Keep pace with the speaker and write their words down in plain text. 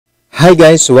Hi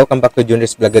guys, welcome back to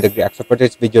Junrys Vlog Reaction. For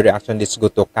this video reaction, let's go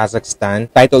to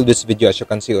Kazakhstan. Title this video as you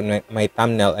can see on my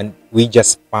thumbnail, and we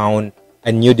just found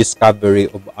a new discovery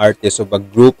of artists, of a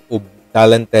group of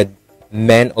talented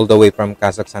men all the way from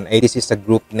Kazakhstan. This is a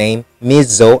group named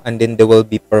Mezzo, and then they will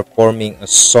be performing a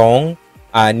song,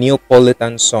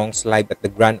 Neapolitan songs live at the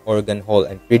Grand Organ Hall,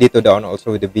 and credit to the owner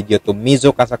also with the video to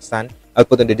Mezzo Kazakhstan. I'll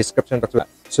put in the description box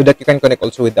so that you can connect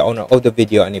also with the owner of the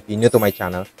video. And if you're new to my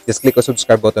channel, just click the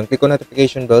subscribe button, click on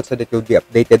notification bell so that you'll be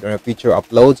updated on future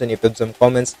uploads. And if you have some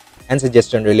comments and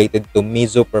suggestions related to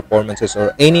Mezzo performances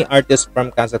or any artist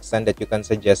from Kazakhstan that you can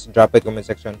suggest, drop it in the comment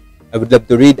section. I would love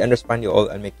to read and respond you all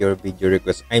and make your video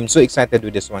requests. I'm so excited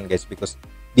with this one, guys, because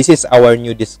this is our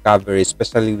new discovery,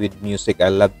 especially with music. I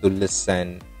love to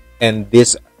listen, and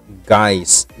these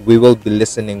guys, we will be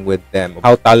listening with them,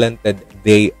 how talented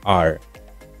they are.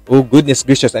 Oh goodness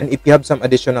gracious. And if you have some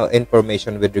additional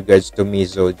information with regards to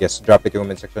Mezzo, just drop it in the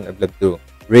comment section. I'd love to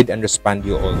read and respond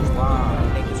you all.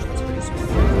 Wow, thank you so much for this one.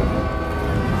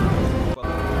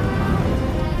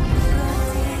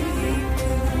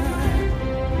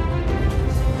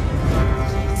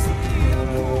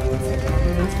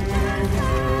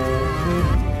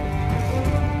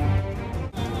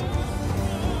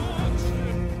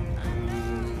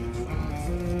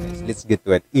 Let's get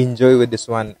to it. Enjoy with this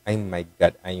one. Oh my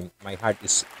god, my heart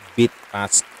is beat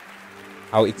fast.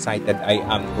 How excited I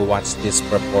am to watch this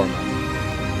performance.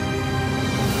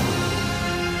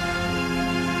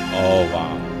 Oh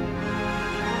wow.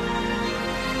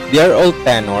 They are all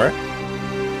tenor.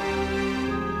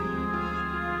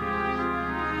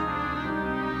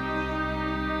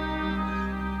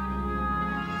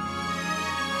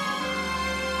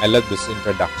 I love this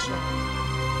introduction.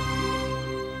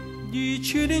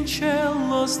 Dici in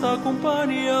cielo sta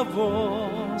compagnia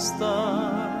vostra.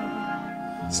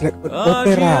 It's like an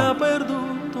opera. Ha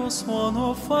perduto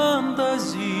suono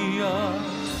fantasia.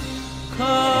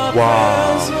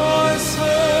 Wow. È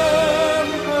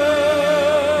sempre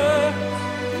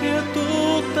che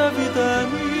tutta vita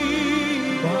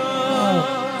mia. Wow.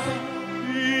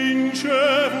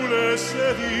 Vincevole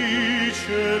se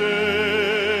dicere.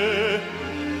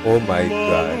 Oh my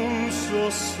god.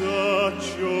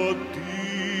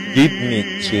 Give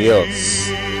me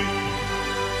chills.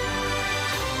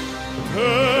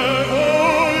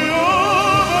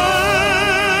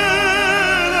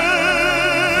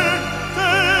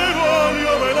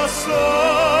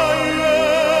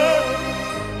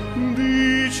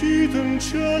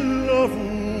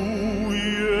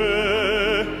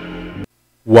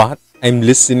 What? I'm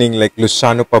listening like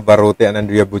Luciano Pavarotti and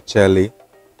Andrea Bocelli.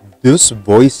 Those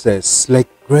voices, like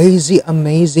crazy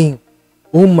amazing.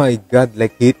 Oh my god,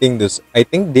 like hitting this. I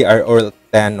think they are all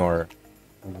tenor.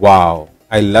 Wow,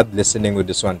 I love listening with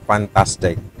this one.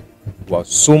 Fantastic. Wow,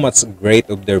 so much great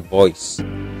of their voice.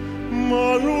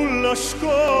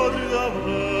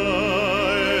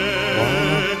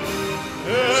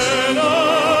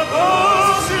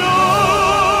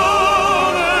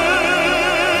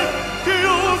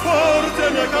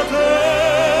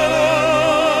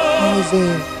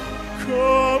 Amazing.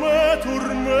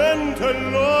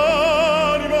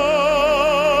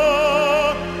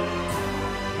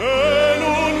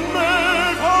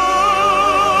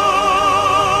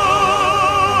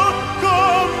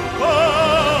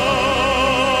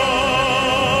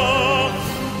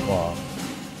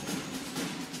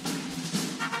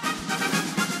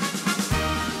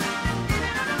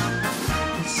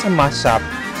 It's a mashup.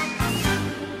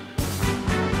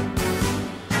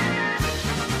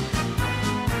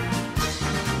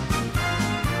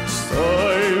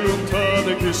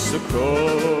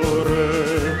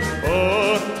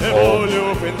 Oh,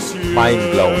 mind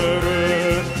blown.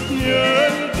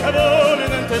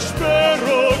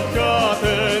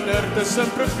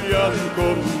 Sempre fianco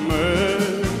a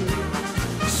me,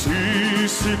 sii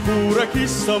sicura chi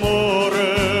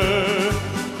s'amore,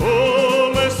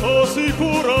 come so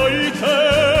sicuro di te.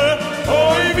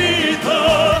 Oi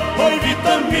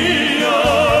vita mia,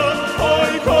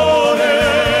 oi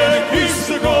core, chi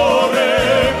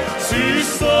s'core, si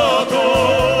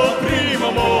stato primo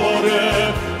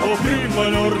amore, o prima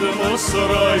l'ordine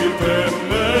sarai per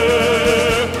me.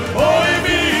 Oi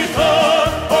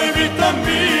vita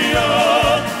mia,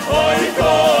 oi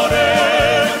core,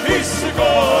 chis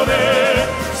core,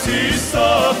 si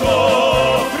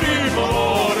stato primo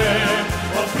amore,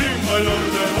 o prima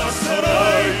l'ordine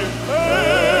sarai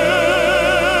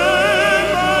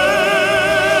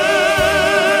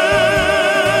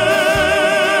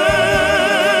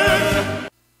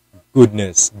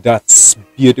Goodness, that's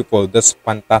beautiful, that's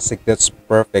fantastic, that's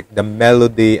perfect. The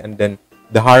melody and then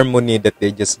the harmony that they're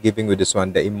just giving with this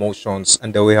one, the emotions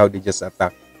and the way how they just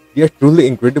attack. They are truly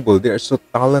incredible. They are so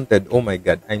talented. Oh my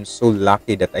god, I'm so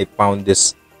lucky that I found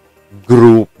this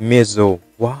group, Mezzo.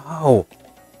 Wow,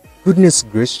 goodness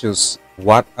gracious,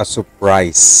 what a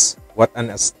surprise, what an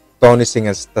astonishing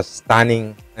and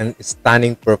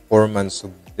stunning performance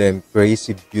of them.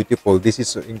 Crazy beautiful. This is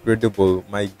so incredible.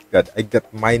 My god, I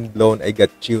got mind blown, I got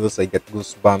chills, I got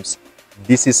goosebumps.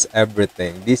 This is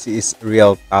everything. This is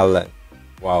real talent.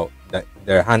 Wow,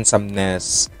 their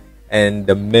handsomeness and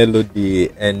the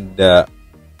melody and the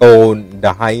tone,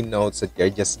 the high notes that they're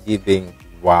just giving.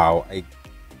 Wow,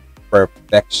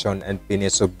 perfection and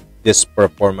finish of this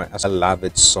performance. I love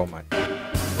it so much.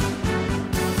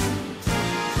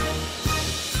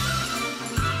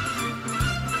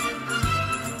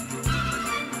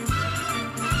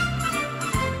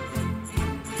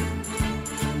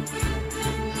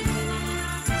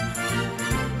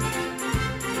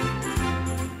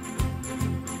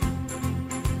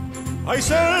 Ai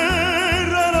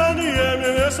serra la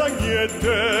nieve ne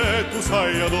sanguiette, tu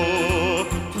sai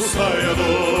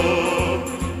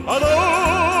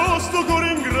adò sto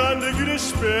cuore in grande che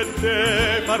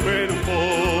rispette, farmene un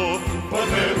po'.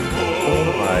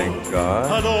 Oh my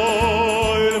god.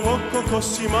 Adò il bocco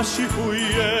così ma si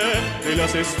fuie, te la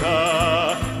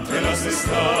sesta. E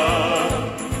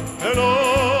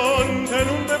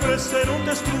non te preste, non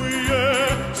te struie,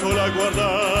 sola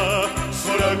guarda.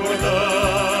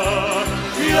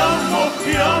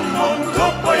 Ti amo,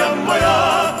 coppa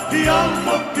yammaya, ti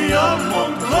amo,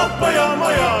 coppa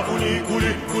yammaya,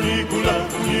 funicula,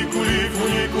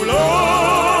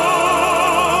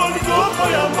 coppa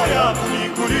yammaya,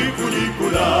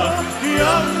 funicula, ti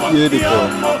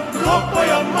amo, coppa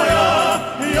yammaya,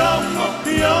 ti amo,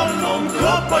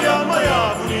 coppa yammaya,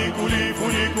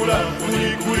 funicula,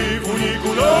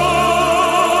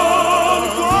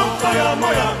 coppa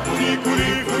yammaya,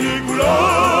 funicula.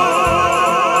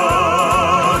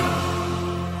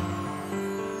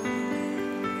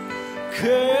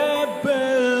 Che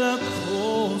bella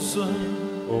cosa,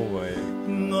 Oh my.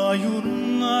 una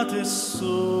giornata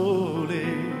sole,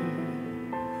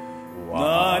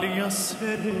 un'aria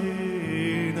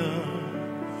serena,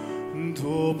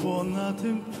 dopo una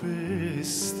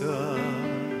tempesta,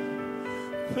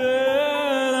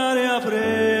 per aria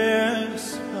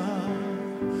fresca,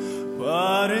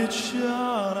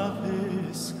 pareggia la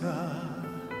pesca,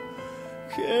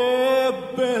 che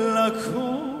bella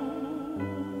cosa.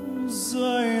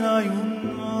 Zaina yunna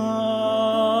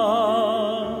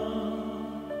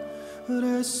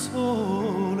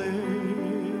sole.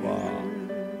 Wow.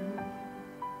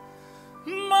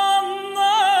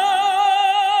 Manna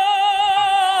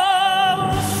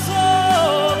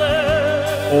sole.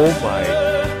 Oh my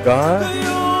god.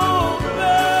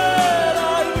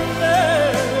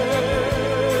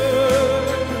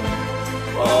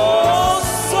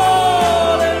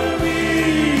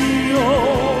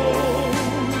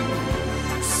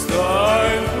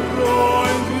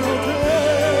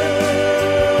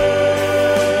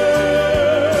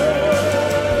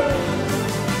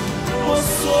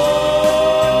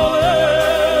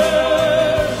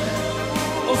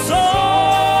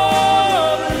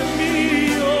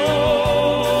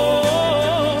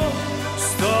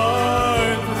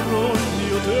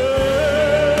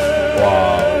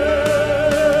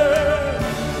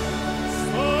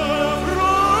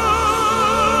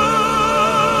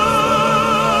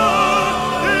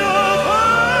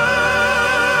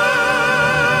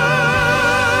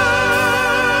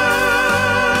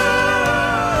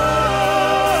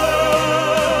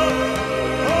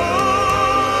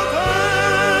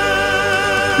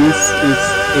 This is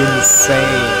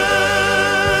insane.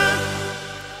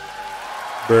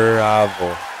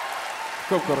 Bravo.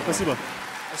 Спасибо.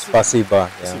 Spasiba.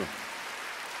 Yeah.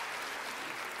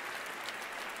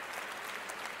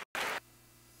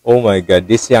 Oh my god,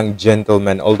 these young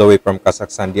gentlemen all the way from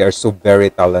Kazakhstan, they are so very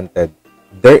talented.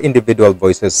 Their individual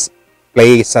voices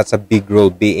play such a big role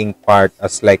being part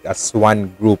as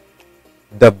one group.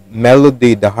 The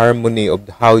melody, the harmony of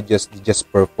how just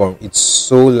perform, it's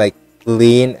so like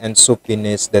clean and so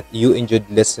finished that you enjoyed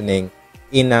listening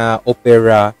in a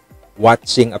opera,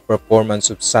 watching a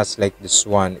performance of such like this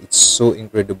one. It's so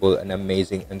incredible and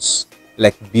amazing and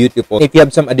like beautiful. If you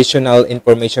have some additional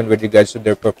information with regards to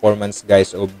their performance,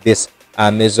 guys, of this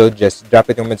Mezzo, just drop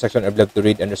it in the comment section. I'd love to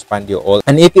read and respond to you all.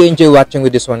 And if you enjoy watching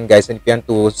with this one, guys, and if you want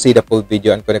to see the full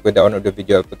video and connect with the owner of the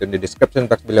video, I'll put in the description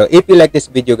box below. If you like this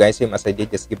video, guys, same as I did,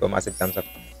 just give a massive thumbs up.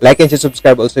 Like and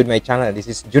subscribe also to my channel. This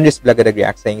is Junrys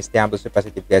React saying stay humble, stay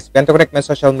positive, guys. If you want to connect, my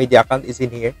social media account is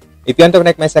in here. If you want to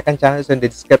connect, my second channel is in the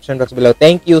description box below.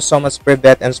 Thank you so much,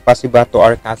 Privet and Spasiba to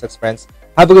our Kazakh friends.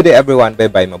 Have a good day everyone.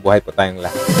 Bye-bye. Mabuhay po tayong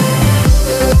lahat.